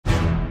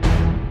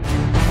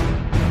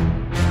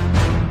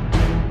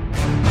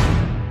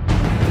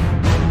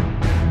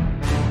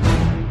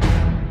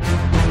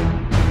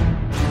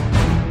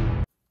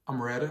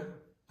ready?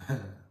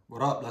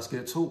 What up? Let's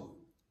get to it.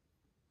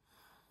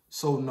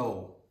 So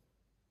no,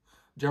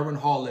 Jaren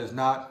Hall is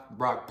not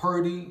Broc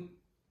Purdy.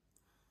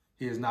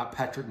 He is not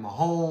Patrick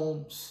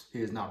Mahomes.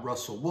 He is not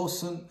Russell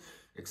Wilson,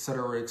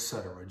 etc.,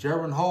 etc.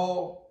 Jaren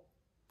Hall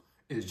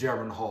is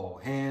Jaren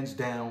Hall. Hands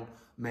down,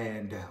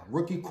 man down.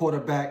 Rookie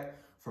quarterback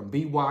from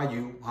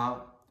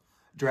BYU,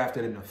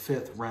 drafted in the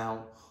 5th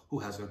round, who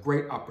has a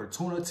great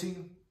opportunity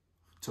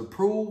to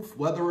prove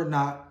whether or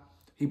not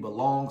he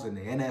belongs in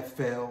the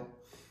NFL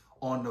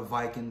on the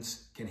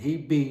Vikings. Can he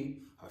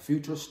be a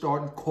future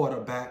starting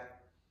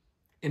quarterback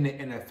in the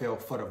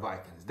NFL for the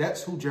Vikings?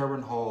 That's who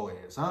Jaren Hall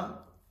is,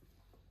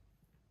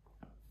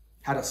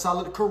 Had a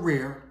solid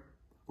career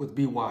with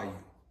BYU.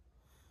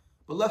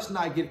 But let's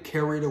not get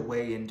carried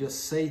away and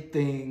just say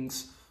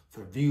things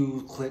for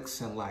views,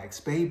 clicks, and likes.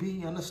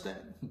 Baby,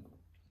 understand?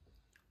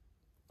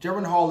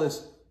 Jaren Hall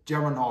is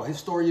Jaren Hall. His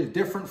story is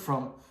different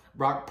from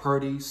Broc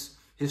Purdy's.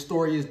 His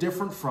story is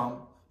different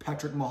from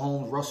Patrick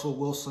Mahomes, Russell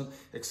Wilson,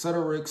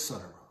 etc.,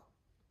 etc.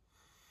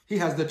 He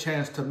has the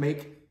chance to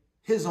make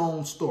his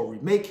own story,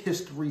 make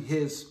history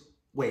his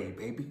way,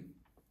 baby.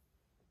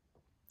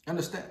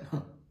 Understand?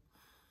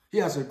 He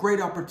has a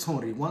great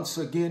opportunity. Once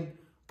again,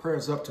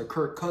 prayers up to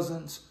Kirk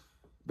Cousins.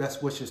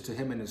 Best wishes to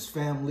him and his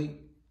family.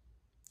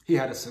 He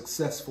had a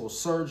successful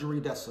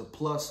surgery. That's a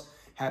plus.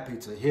 Happy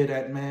to hear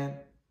that, man.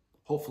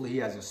 Hopefully he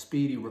has a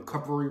speedy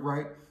recovery,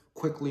 right?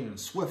 Quickly and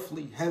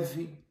swiftly,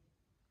 heavy.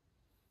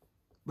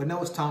 But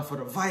now it's time for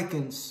the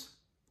Vikings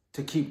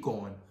to keep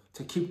going,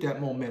 to keep that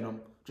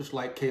momentum, just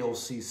like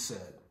KOC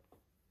said.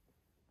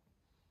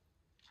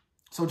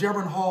 So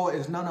Jaren Hall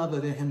is none other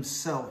than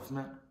himself,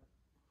 man.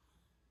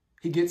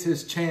 He gets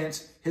his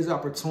chance, his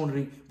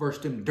opportunity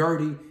versus them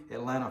dirty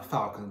Atlanta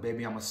Falcons,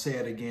 baby. I'm going to say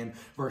it again.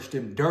 Versus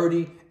them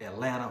dirty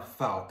Atlanta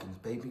Falcons,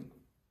 baby.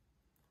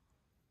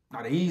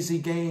 Not an easy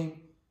game,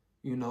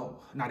 you know,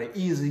 not an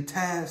easy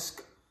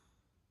task.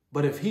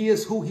 But if he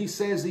is who he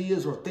says he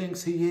is or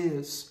thinks he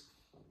is,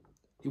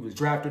 he was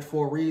drafted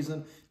for a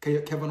reason.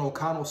 Kevin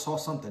O'Connell saw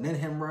something in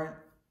him, right?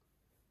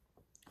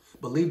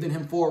 Believed in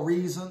him for a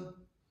reason.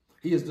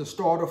 He is the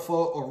starter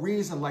for a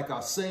reason. Like I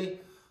say,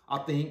 I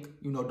think,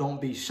 you know, don't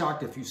be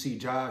shocked if you see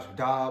Josh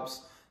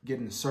Dobbs get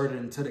inserted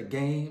into the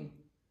game,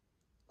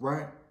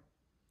 right?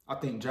 I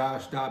think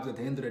Josh Dobbs at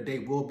the end of the day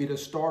will be the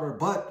starter,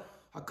 but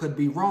I could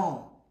be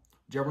wrong.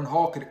 Jaren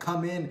Hall could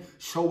come in,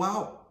 show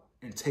out,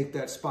 and take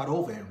that spot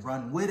over and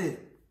run with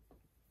it.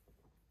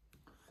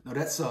 Now,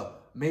 that's a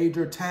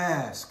major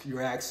task.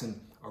 You're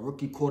asking a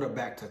rookie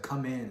quarterback to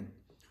come in,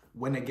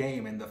 win a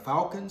game. And the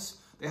Falcons,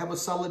 they have a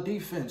solid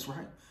defense,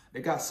 right?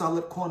 They got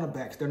solid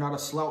cornerbacks. They're not a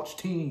slouch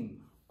team.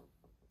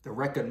 The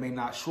record may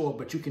not show it,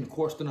 but you can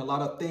question a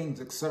lot of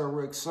things,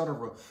 etc.,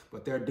 etc.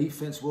 But their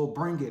defense will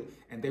bring it,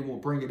 and they will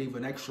bring it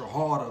even extra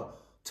harder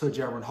to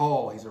Jaren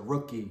Hall. He's a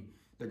rookie.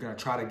 They're going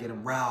to try to get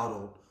him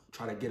rattled,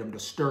 try to get him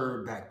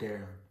disturbed back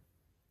there.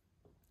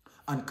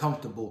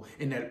 Uncomfortable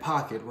in that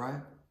pocket,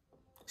 right?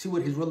 See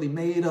what he's really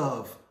made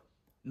of.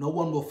 No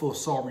one will feel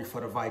sorry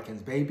for the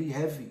Vikings, baby.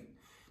 Heavy.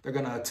 They're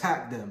going to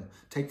attack them,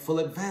 take full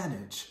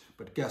advantage.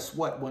 But guess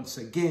what? Once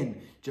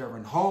again,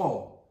 Jaren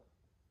Hall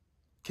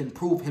can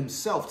prove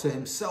himself to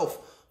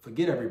himself.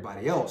 Forget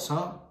everybody else,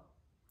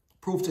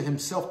 Prove to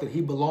himself that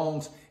he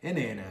belongs in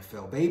the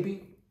NFL,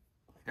 baby.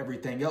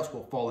 Everything else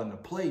will fall into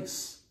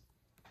place.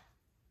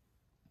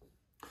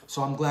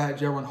 So I'm glad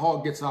Jaren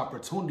Hall gets an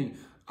opportunity,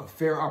 a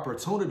fair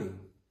opportunity,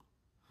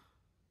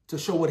 to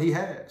show what he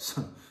has,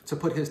 to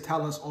put his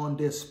talents on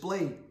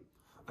display.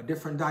 A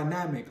different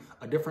dynamic,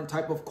 a different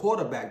type of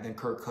quarterback than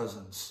Kirk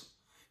Cousins.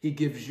 He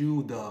gives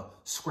you the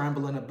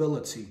scrambling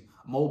ability,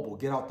 mobile,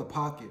 get out the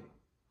pocket.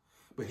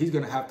 But he's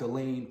going to have to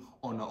lean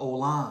on the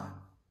O-line.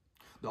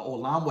 The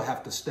O-line will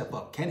have to step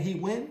up. Can he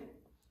win?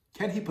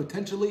 Can he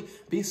potentially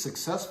be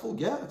successful?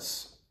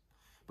 Yes.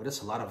 But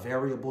it's a lot of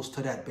variables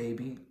to that,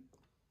 baby.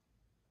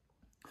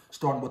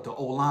 Starting with the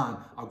O-line,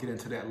 I'll get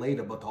into that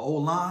later. But the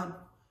O-line,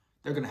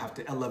 they're going to have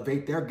to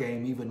elevate their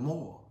game even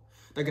more.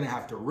 They're going to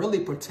have to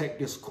really protect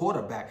this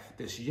quarterback,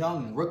 this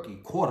young rookie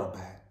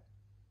quarterback.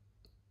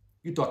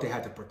 You thought they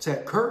had to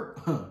protect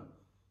Kirk?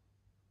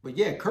 But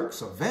yeah,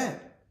 Kirk's a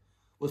vet.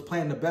 Was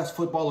playing the best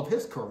football of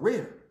his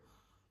career.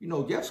 You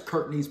know, yes,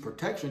 Kirk needs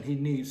protection. He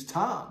needs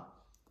time.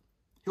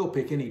 He'll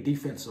pick any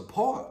defense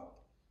apart.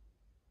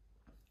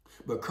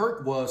 But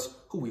Kirk was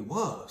who he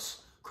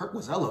was. Kirk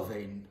was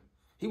elevating.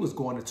 He was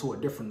going into a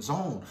different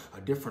zone,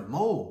 a different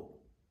mode.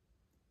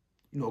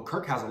 You know,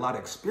 Kirk has a lot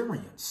of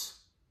experience,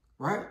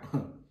 right?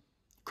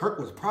 Kirk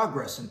was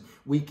progressing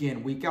week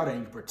in, week out, and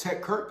you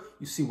protect Kirk,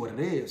 you see what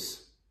it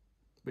is.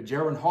 But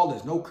Jaren Hall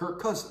is no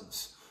Kirk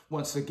Cousins.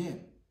 Once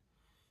again,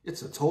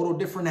 it's a total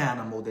different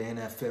animal, the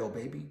NFL,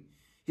 baby.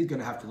 He's going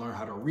to have to learn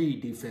how to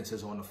read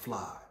defenses on the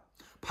fly.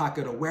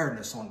 Pocket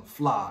awareness on the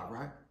fly,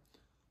 right?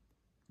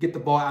 Get the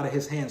ball out of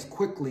his hands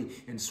quickly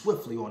and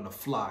swiftly on the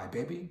fly,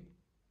 baby.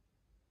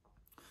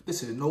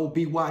 This is no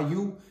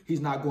BYU. He's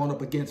not going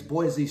up against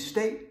Boise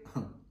State.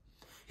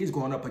 He's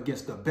going up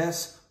against the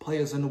best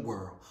players in the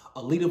world.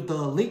 Elite of the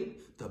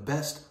elite, the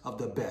best of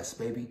the best,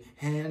 baby.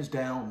 Hands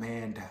down,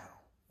 man down.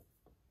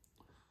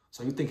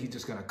 So you think he's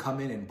just going to come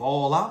in and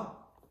ball out?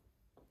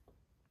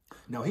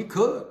 No, he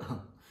could.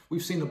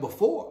 We've seen it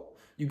before.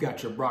 You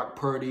got your Broc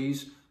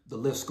Purdy's, the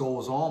list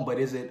goes on, but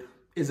is it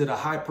a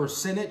high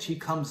percentage? He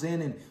comes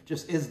in and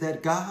just is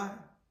that guy?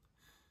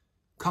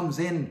 Comes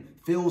in,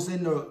 fills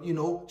in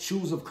the,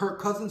 shoes of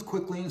Kirk Cousins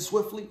quickly and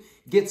swiftly,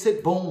 gets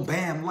it, boom,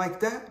 bam, like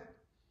that.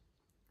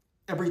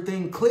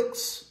 Everything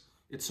clicks.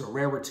 It's a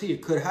rarity.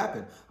 It could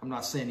happen. I'm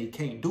not saying he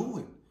can't do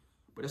it,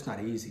 but it's not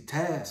an easy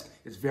task.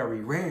 It's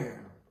very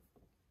rare.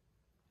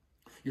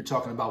 You're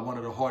talking about one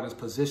of the hardest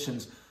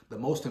positions, the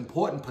most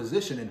important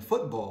position in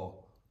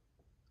football.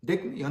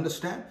 Dick, you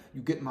understand?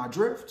 You get my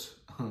drift?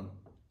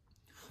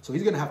 So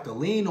he's going to have to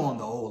lean on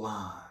the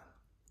O-line.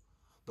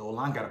 The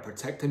O-line got to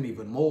protect him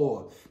even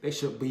more. They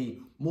should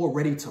be more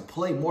ready to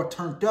play, more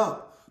turned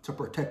up to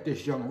protect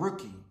this young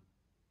rookie.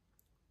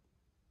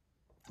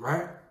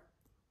 Right?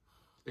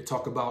 They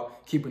talk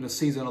about keeping the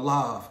season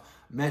alive,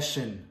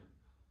 meshing,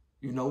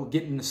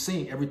 getting the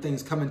sync.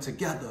 Everything's coming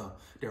together.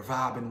 They're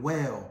vibing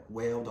well.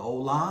 Well, the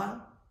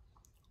O-line,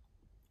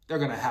 they're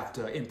going to have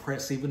to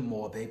impress even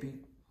more, baby.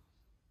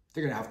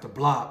 They're going to have to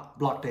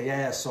block their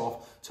ass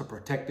off to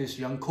protect this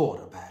young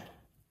quarterback.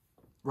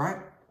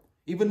 Right?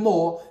 Even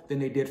more than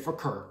they did for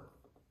Kirk.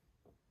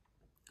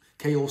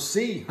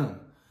 KOC,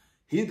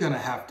 he's going to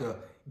have to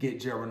get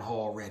Jaren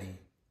Hall ready.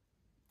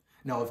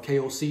 Now, if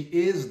KOC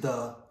is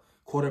the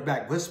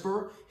quarterback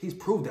whisperer, he's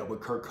proved that with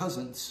Kirk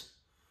Cousins.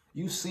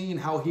 You've seen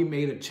how he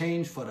made a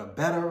change for the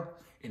better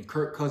in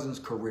Kirk Cousins'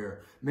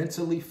 career.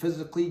 Mentally,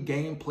 physically,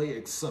 gameplay,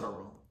 etc.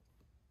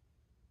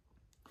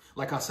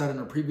 Like I said in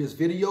a previous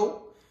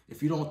video,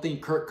 if you don't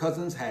think Kirk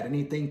Cousins had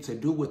anything to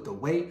do with the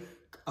way,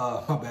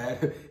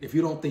 if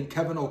you don't think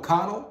Kevin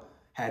O'Connell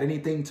had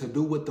anything to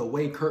do with the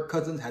way Kirk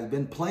Cousins has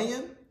been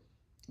playing,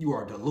 you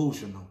are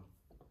delusional.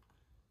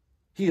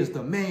 He is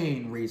the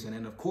main reason.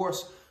 And of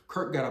course,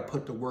 Kirk got to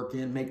put the work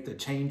in, make the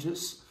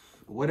changes.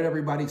 But what did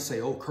everybody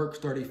say? Oh, Kirk's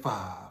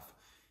 35.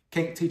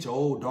 Can't teach an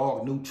old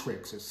dog new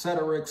tricks,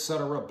 etc.,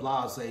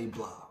 blase,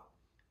 blah.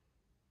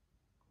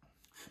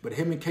 But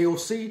him and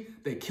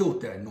KOC, they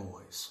killed that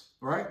noise,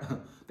 right?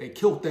 They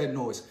killed that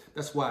noise.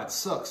 That's why it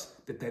sucks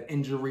that the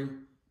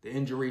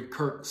injury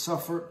Kirk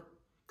suffered,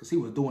 because he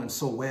was doing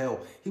so well.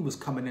 He was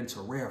coming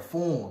into rare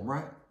form,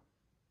 right?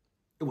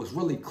 It was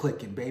really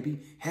clicking,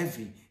 baby.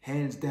 Heavy,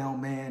 hands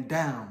down, man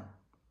down.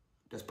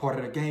 That's part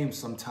of the game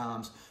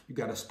sometimes. You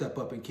got to step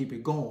up and keep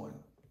it going.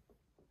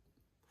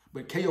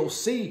 But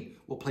KOC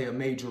will play a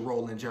major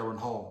role in Jaren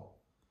Hall.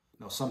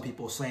 Now, some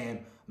people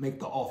saying,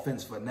 make the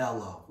offense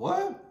vanilla.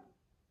 What?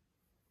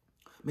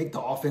 Make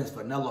the offense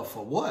vanilla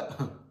for what?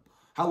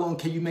 How long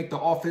can you make the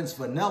offense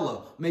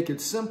vanilla? Make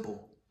it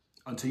simple.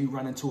 Until you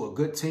run into a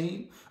good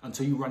team?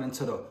 Until you run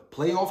into the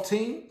playoff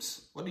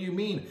teams? What do you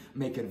mean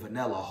make it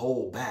vanilla?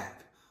 Hold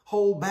back.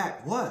 Hold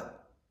back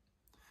what?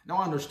 Now,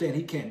 I understand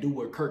he can't do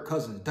what Kirk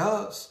Cousins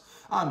does.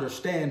 I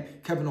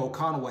understand Kevin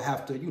O'Connell will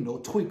have to,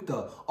 tweak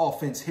the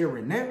offense here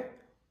and there.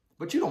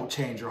 But you don't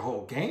change your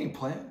whole game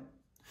plan.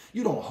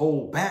 You don't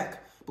hold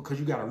back because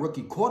you got a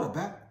rookie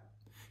quarterback.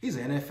 He's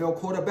an NFL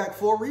quarterback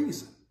for a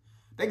reason.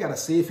 They got to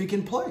see if he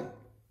can play.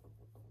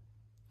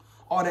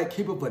 All that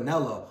keep it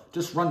vanilla,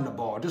 just run the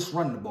ball, just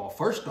run the ball.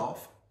 First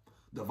off,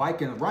 the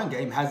Viking run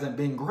game hasn't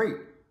been great.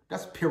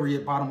 That's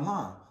period bottom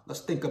line.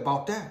 Let's think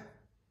about that.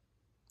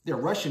 Their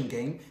rushing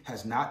game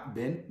has not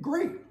been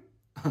great.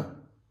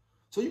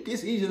 So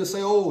it's easy to say,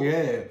 oh,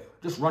 yeah,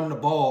 just run the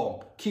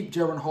ball. Keep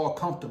Jaren Hall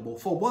comfortable.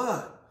 For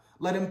what?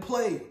 Let him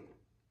play.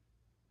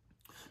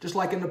 Just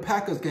like in the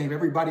Packers game,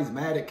 everybody's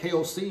mad at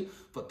KOC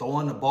for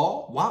throwing the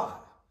ball. Why?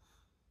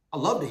 I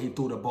love that he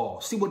threw the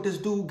ball. See what this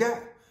dude got.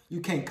 You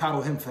can't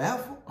coddle him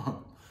forever.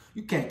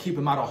 You can't keep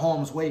him out of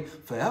harm's way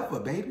forever,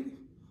 baby.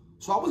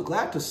 So I was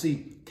glad to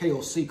see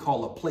KOC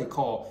call a play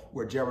call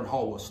where Jaren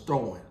Hall was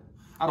throwing.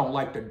 I don't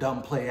like the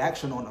dumb play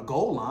action on the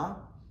goal line.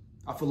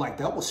 I feel like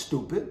that was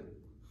stupid.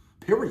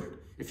 Period.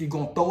 If you're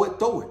going to throw it,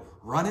 throw it.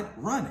 Run it,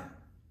 run it.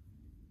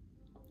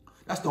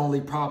 That's the only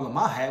problem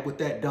I had with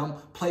that dumb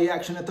play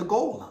action at the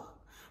goal line.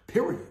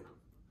 Period.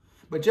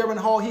 But Jaren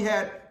Hall, he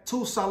had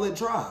 2 solid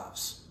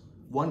drives.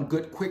 One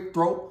good quick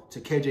throw to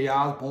KJ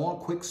Osborne,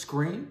 quick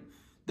screen.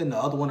 Then the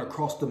other one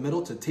across the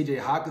middle to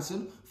TJ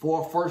Hockenson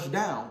for a first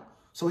down.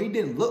 So he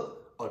didn't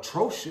look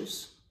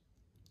atrocious.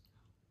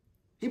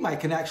 He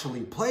can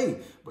actually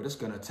play, but it's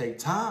going to take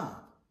time.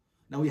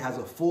 Now he has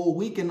a full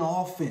week in the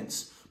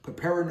offense,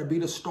 preparing to be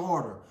the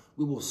starter.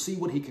 We will see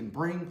what he can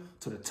bring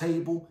to the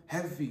table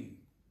heavy.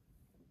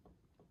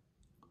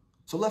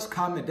 So let's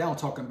comment down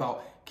talking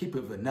about keep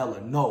it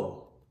vanilla.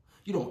 No,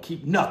 you don't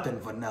keep nothing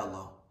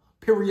vanilla.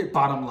 Period,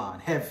 bottom line,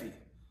 heavy.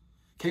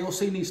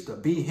 KOC needs to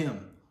be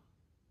him.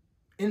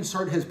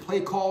 Insert his play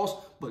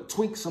calls, but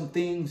tweak some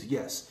things,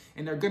 yes.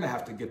 And they're going to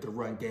have to get the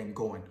run game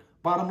going.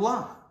 Bottom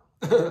line.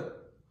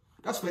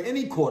 That's for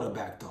any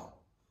quarterback, though.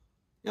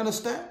 You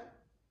understand?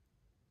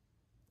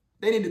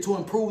 They needed to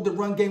improve the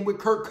run game with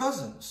Kirk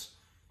Cousins.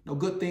 No,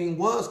 good thing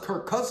was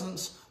Kirk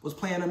Cousins was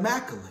playing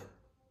immaculate.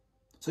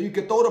 So you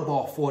could throw the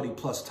ball 40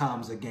 plus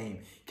times a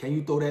game. Can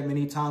you throw that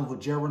many times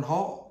with Jaren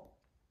Hall?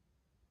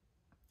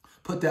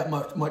 Put that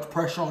much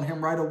pressure on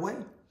him right away?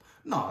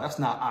 No, that's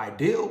not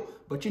ideal,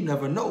 but you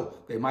never know.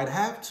 They might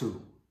have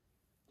to.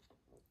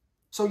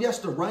 So yes,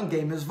 the run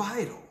game is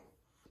vital.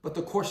 But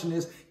the question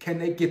is, can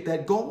they get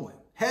that going?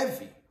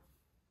 Heavy.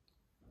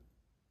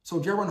 So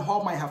Jaren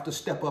Hall might have to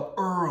step up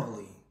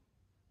early.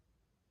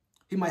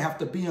 He might have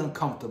to be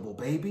uncomfortable,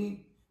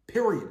 baby.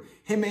 Period.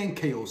 Him and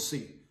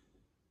KOC.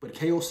 But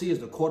KOC is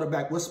the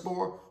quarterback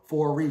whisperer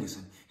for a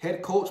reason.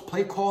 Head coach,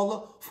 play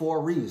caller for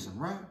a reason,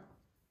 right?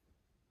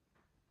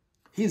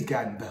 He's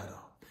gotten better.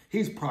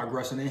 He's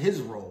progressing in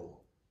his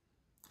role.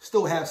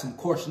 Still have some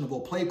questionable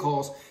play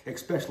calls,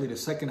 especially the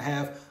second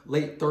half,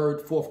 late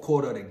third, fourth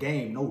quarter of the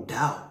game, no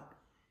doubt.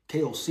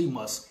 KOC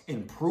must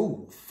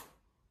improve.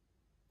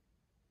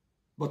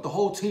 But the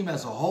whole team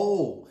as a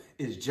whole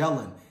is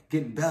gelling,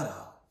 getting better.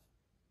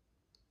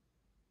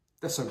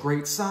 That's a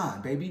great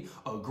sign, baby.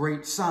 A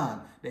great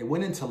sign. They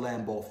went into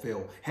Lambeau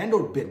Field,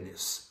 handled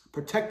business,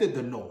 protected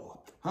the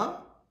North, huh?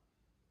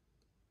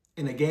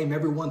 In a game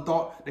everyone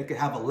thought they could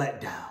have a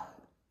letdown,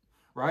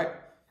 right?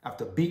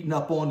 After beating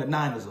up on the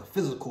Niners, a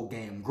physical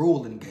game,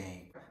 grueling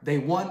game. They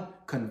won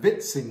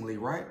convincingly,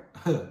 right?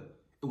 It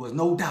was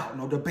no doubt,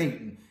 no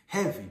debating.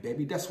 Heavy,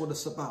 baby. That's what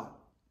it's about.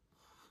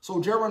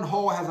 So Jaren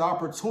Hall has an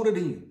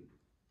opportunity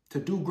to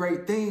do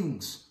great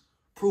things,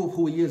 prove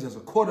who he is as a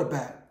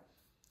quarterback.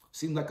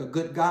 Seems like a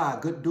good guy,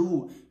 good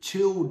dude,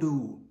 chill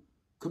dude.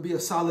 Could be a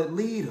solid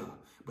leader,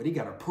 but he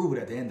got to prove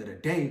it at the end of the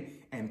day.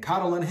 And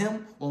coddling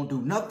him won't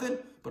do nothing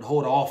but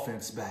hold the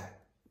offense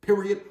back.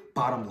 Period.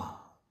 Bottom line.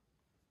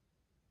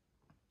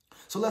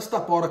 So let's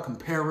stop all the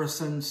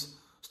comparisons.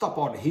 Stop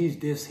all the he's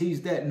this,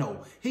 he's that.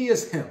 No, he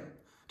is him.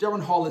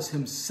 Jaren Hall is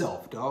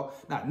himself, dog.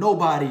 Not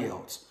nobody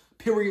else.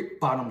 Period.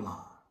 Bottom line.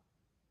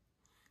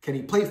 Can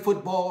he play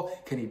football?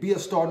 Can he be a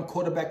starting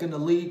quarterback in the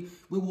league?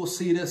 We will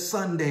see this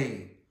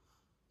Sunday.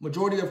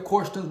 Majority of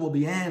questions will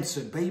be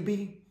answered,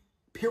 baby.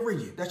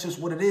 Period. That's just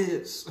what it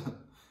is.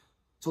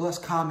 So let's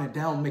calm it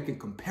down making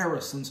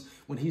comparisons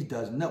when he's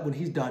done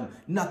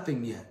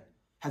nothing yet.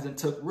 Hasn't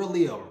took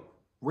really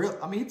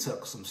he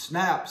took some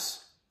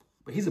snaps,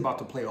 but he's about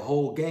to play a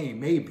whole game,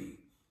 maybe.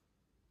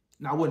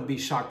 Now, I wouldn't be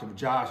shocked if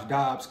Josh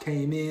Dobbs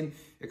came in,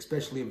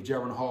 especially if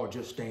Jaren Hall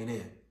just ain't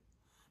in.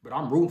 But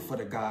I'm rooting for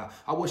the guy.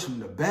 I wish him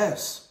the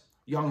best.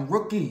 Young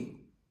rookie.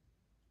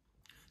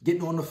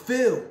 Getting on the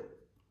field.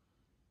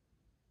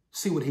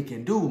 See what he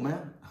can do,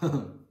 man.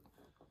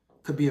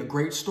 Could be a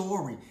great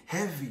story.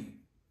 Heavy.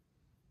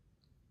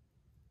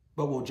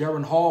 But will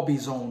Jaren Hall be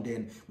zoned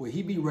in? Will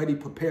he be ready,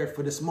 prepared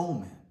for this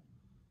moment?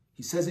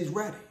 He says he's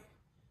ready.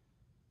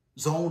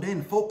 Zoned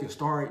in,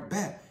 focused. All right,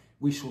 bet.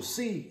 We shall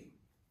see.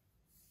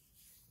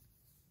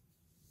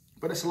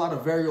 But it's a lot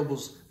of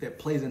variables that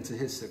plays into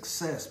his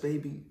success,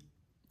 baby.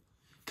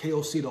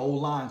 KOC, the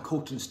O-line,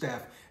 coaching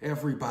staff,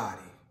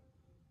 everybody.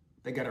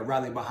 They got to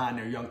rally behind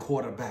their young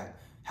quarterback.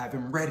 Have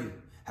him ready.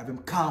 Have him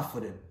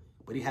confident.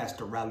 But he has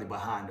to rally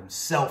behind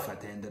himself at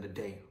the end of the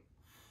day.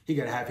 He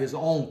got to have his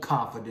own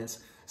confidence,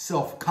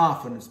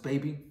 self-confidence,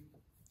 baby.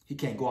 He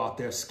can't go out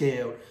there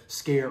scared,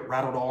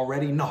 rattled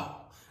already. No.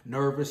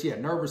 Nervous. Yeah,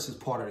 nervous is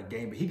part of the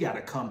game. But he got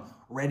to come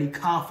ready,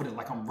 confident,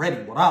 like I'm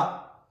ready. What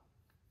up?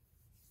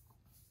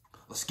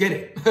 Let's get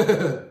it.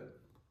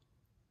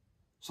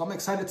 So I'm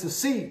excited to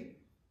see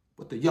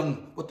what the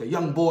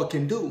young boy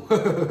can do.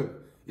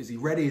 Is he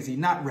ready? Is he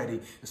not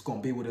ready? It's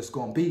going to be what it's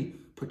going to be.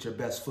 Put your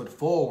best foot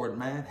forward,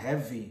 man.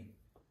 Heavy,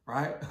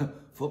 right?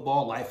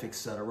 Football, life,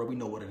 etc. We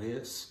know what it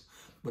is.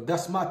 But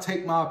that's my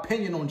take, my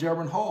opinion on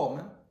Jaren Hall,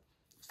 man.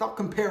 Stop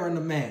comparing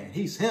the man.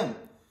 He's him.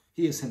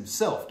 He is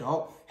himself,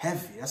 dog.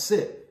 Heavy. That's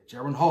it.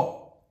 Jaren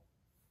Hall.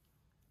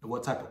 And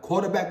what type of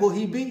quarterback will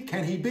he be?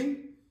 Can he be?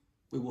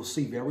 We will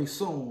see very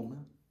soon,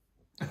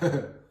 man.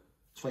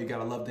 That's why you got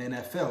to love the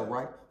NFL,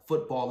 right?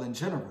 Football in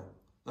general.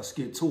 Let's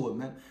get to it,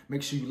 man.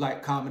 Make sure you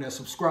like, comment, and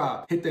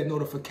subscribe. Hit that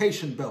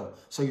notification bell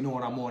so you know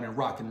when I'm on and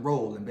rock and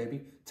rolling,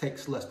 baby.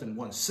 Takes less than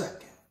 1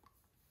 second.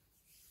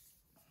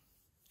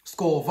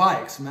 SKOL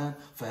VIKES, man.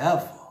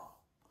 Forever.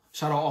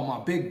 Shout out all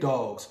my big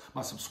dogs,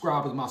 my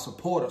subscribers, my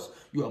supporters.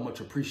 You are much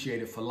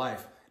appreciated for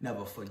life.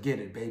 Never forget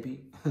it,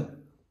 baby. You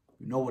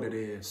know what it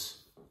is.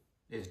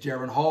 It's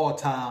Jaren Hall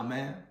time,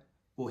 man.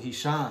 Will he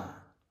shine?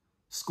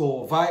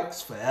 SKOL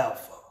VIKES forever.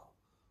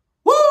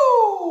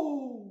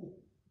 Woo!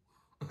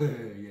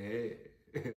 Yeah.